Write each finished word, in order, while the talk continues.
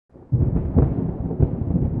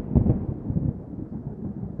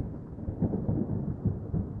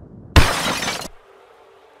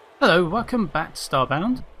Hello, welcome back to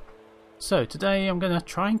Starbound. So today I'm going to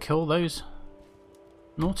try and kill those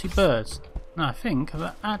naughty birds. Now I think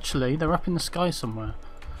that actually they're up in the sky somewhere.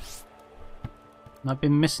 And I've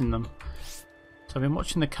been missing them. So I've been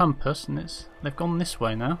watching the compass and they've gone this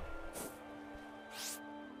way now.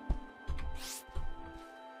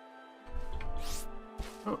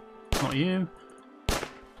 Oh, not you.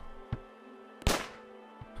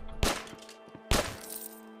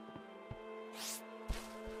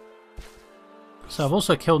 So I've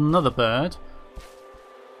also killed another bird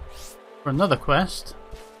for another quest.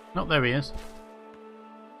 Oh, there he is.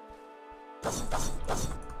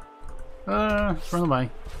 Run away.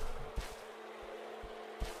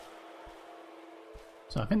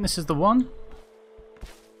 So I think this is the one.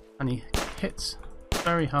 And he hits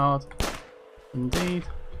very hard indeed.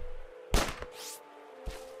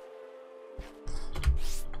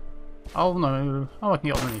 Oh no. Oh, I can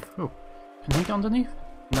get underneath. Oh, can he get underneath?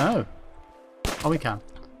 No. Oh, we can.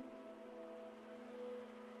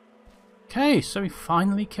 Okay, so we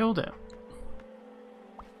finally killed it.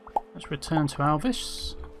 Let's return to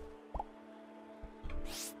Alvis.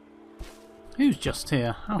 Who's just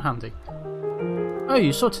here? How handy. Oh,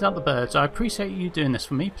 you sorted out the birds. I appreciate you doing this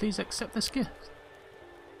for me. Please accept this gift.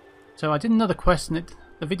 So I did another quest and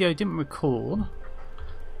the video didn't record.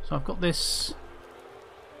 So I've got this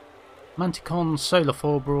Manticon Solar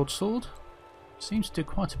 4 broadsword. Seems to do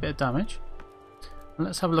quite a bit of damage. And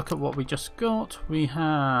let's have a look at what we just got. We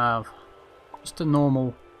have just a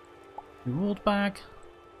normal reward bag.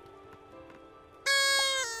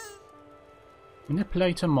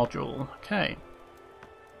 Manipulator module. Okay.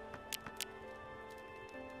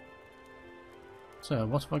 So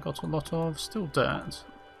what have I got a lot of? Still dirt.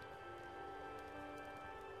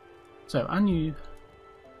 So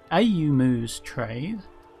Ayumu's trade.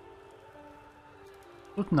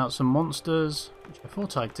 Looking out some monsters, which I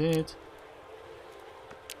thought I did.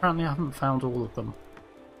 Apparently I haven't found all of them.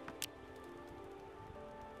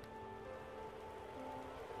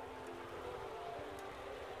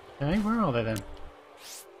 Okay, where are they then?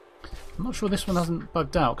 I'm not sure this one hasn't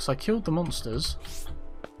bugged out because I killed the monsters.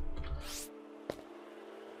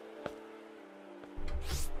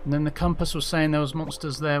 And then the compass was saying there was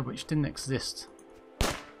monsters there which didn't exist.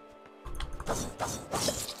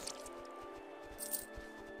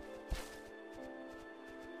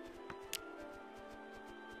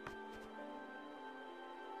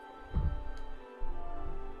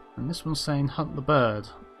 And this one's saying hunt the bird,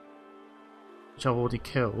 which I've already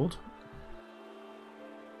killed.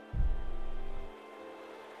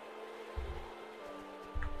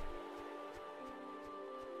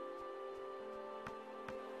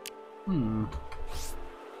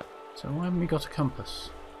 So why haven't we got a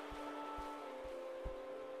compass?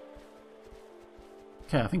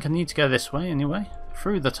 Okay, I think I need to go this way anyway.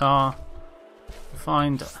 Through the tar to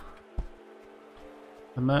find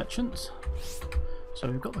the merchant. So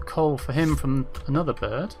we've got the coal for him from another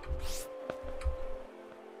bird.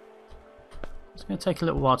 It's going to take a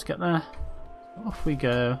little while to get there. Off we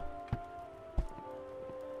go.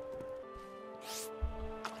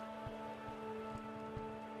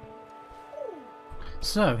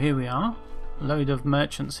 So here we are, a load of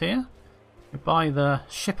merchants here. We buy the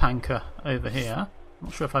ship anchor over here.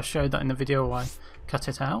 Not sure if I showed that in the video or I cut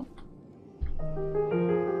it out.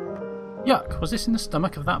 Yuck, was this in the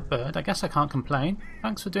stomach of that bird? I guess I can't complain.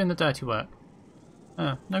 Thanks for doing the dirty work.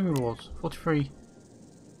 No rewards. 43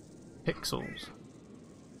 pixels.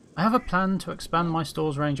 I have a plan to expand my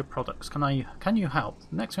store's range of products. Can you help?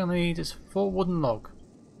 The next thing I need is 4 wooden log.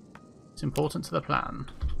 It's important to the plan.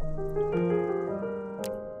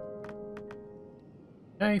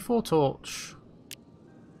 Okay, 4 torch.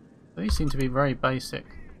 These seem to be very basic.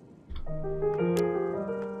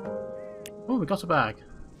 Oh, we got a bag.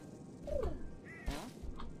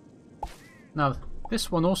 Now,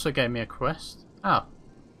 this one also gave me a quest. Ah.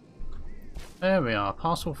 There we are.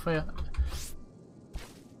 Parcel for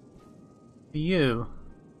you.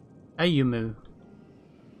 Ayumu.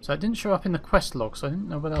 So it didn't show up in the quest log, so I didn't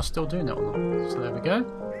know whether I was still doing it or not. So there we go.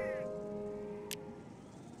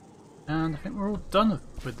 And I think we're all done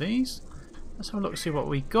with these. Let's have a look and see what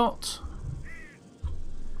we got.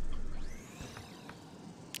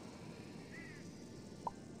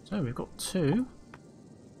 So we've got 2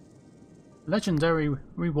 legendary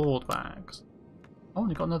reward bags. Oh,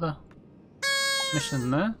 we've got another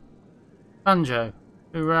mission there. Banjo.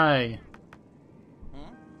 Hooray.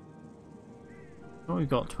 What we've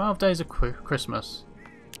got? 12 days of Christmas.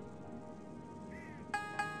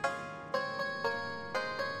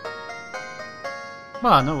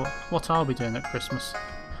 Well, I know what I'll be doing at Christmas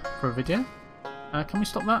for a video. Can we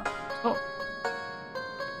stop that? Stop.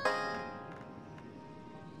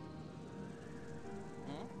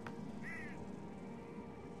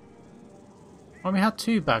 Well, we had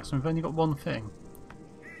 2 bags and we've only got 1 thing.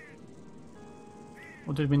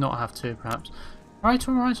 Or did we not have 2, perhaps? Right,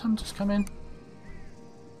 alright, I'm just coming.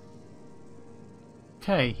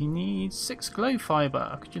 Okay, he needs 6 glow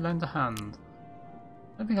fibre. Could you lend a hand?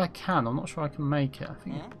 I don't think I can. I'm not sure I can make it. I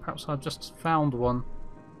think perhaps I've just found one.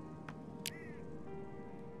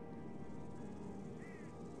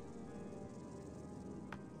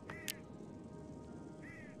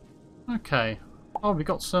 Okay. Oh, we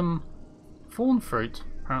got some fawn fruit,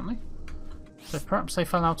 apparently. So perhaps they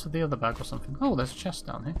fell out of the other bag or something. Oh, there's a chest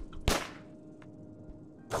down here.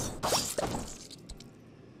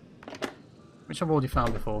 Which I've already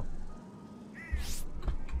found before.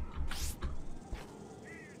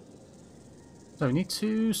 So we need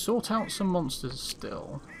to sort out some monsters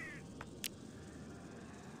still.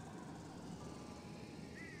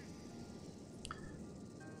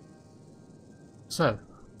 So,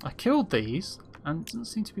 I killed these and it doesn't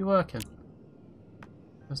seem to be working.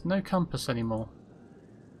 There's no compass anymore.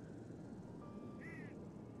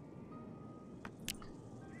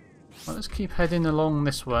 Well, let's keep heading along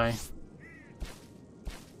this way.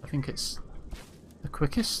 I think it's the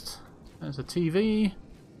quickest. There's a TV.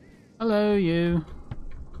 Hello, you.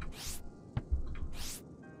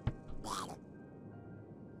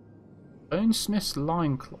 Bonesmith's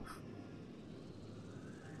linecloth.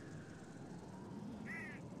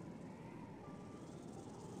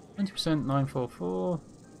 %, 944.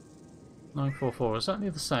 944. Exactly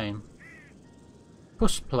the same.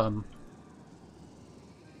 Push plum.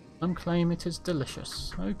 Some claim it is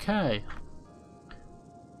delicious. Okay.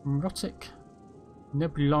 Erotic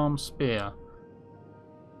Nebulam spear.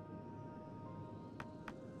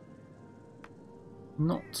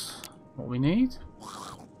 Not what we need.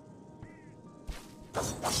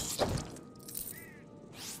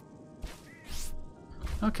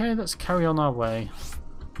 Okay, let's carry on our way.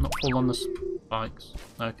 Not fall on the spikes.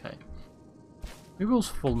 Okay. We will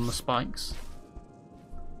fall on the spikes.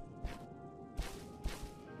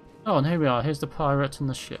 Oh, and here we are. Here's the pirate and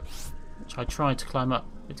the ship, which I tried to climb up.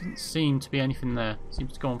 It didn't seem to be anything there. It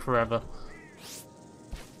seems to go on forever.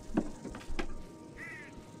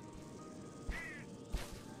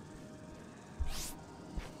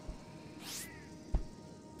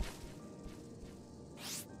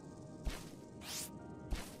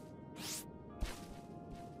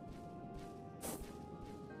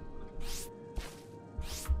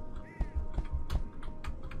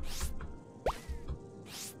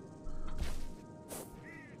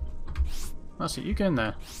 That's it, you go in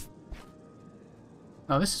there.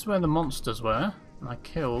 Now this is where the monsters were, and I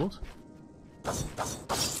killed.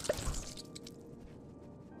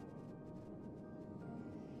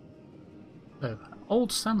 So,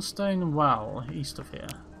 old sandstone well east of here.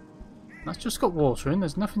 That's just got water in,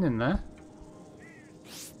 there's nothing in there.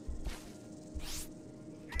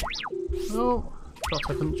 Oh,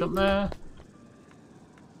 thought I couldn't jump there.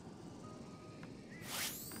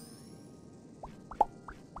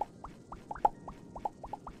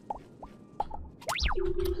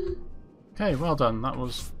 Okay, well done. That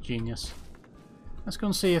was genius. Let's go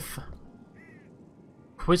and see if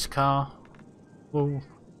Quizcar will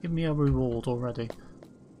give me a reward already.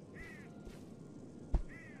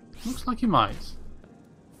 Looks like he might.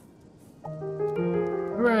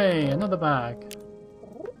 Hooray! Another bag.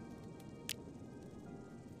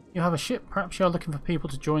 You have a ship. Perhaps you are looking for people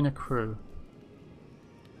to join a crew.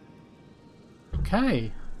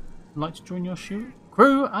 Okay. Would like to join your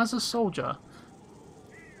crew as a soldier.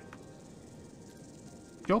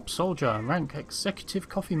 Job soldier. Rank executive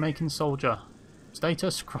coffee making soldier.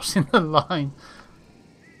 Status crossing the line.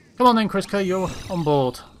 Come on then, Kriska, you're on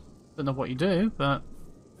board. Don't know what you do, but...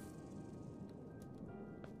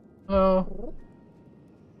 Hello?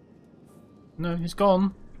 No, he's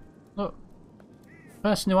gone. Look. The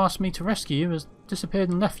person who asked me to rescue you has disappeared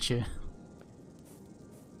and left you.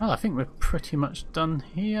 Well, I think we're pretty much done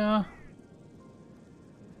here.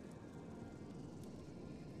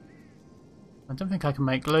 I don't think I can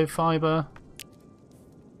make glow fibre.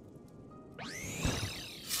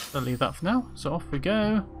 I'll leave that for now. So off we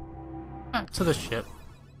go. Back to the ship.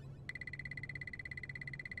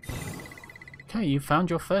 Okay, you found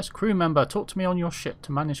your first crew member. Talk to me on your ship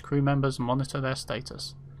to manage crew members and monitor their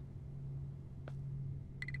status.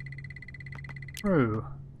 Crew.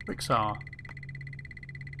 Rixar.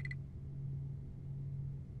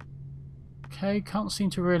 Okay, can't seem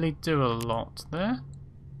to really do a lot there.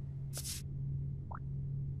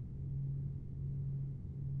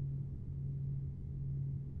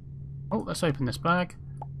 Oh, let's open this bag.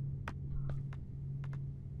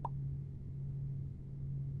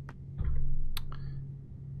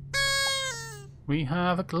 we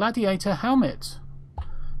have a gladiator helmet.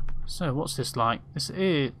 So what's this like? This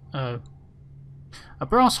is a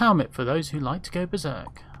brass helmet for those who like to go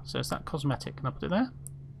berserk. So is that cosmetic? Can I put it there?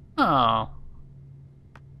 Oh.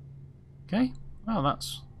 Okay. Well,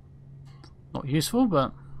 that's not useful,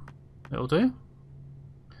 but it'll do.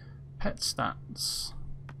 Pet stats.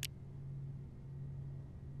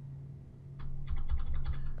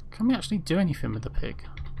 Can we actually do anything with the pig?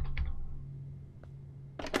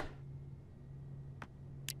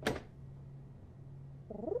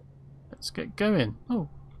 Let's get going. Oh,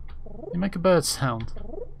 you make a bird sound.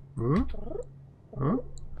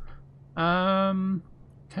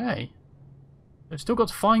 Okay. We've still got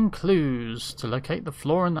to find clues to locate the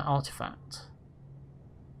floor and the artifact.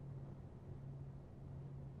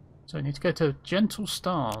 So I need to go to Gentle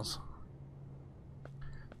Stars.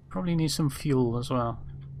 Probably need some fuel as well.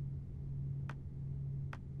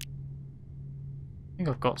 I think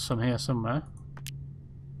I've got some here somewhere.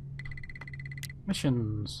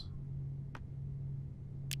 Missions.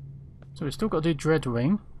 So we've still got to do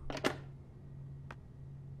Dreadwing.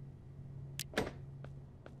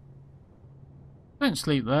 Don't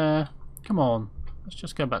sleep there. Come on. Let's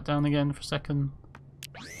just go back down again for a second.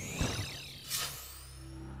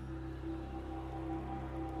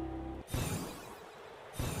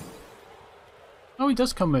 Oh, he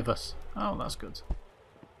does come with us. Oh, that's good.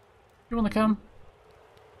 You want to come?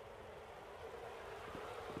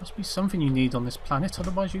 Must be something you need on this planet,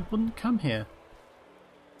 otherwise you wouldn't come here.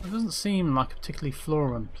 It doesn't seem like a particularly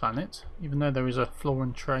Floran planet, even though there is a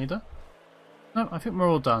Floran trader. No, I think we're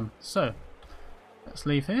all done. So, let's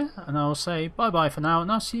leave here, and I'll say bye-bye for now,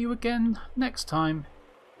 and I'll see you again next time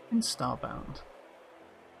in Starbound.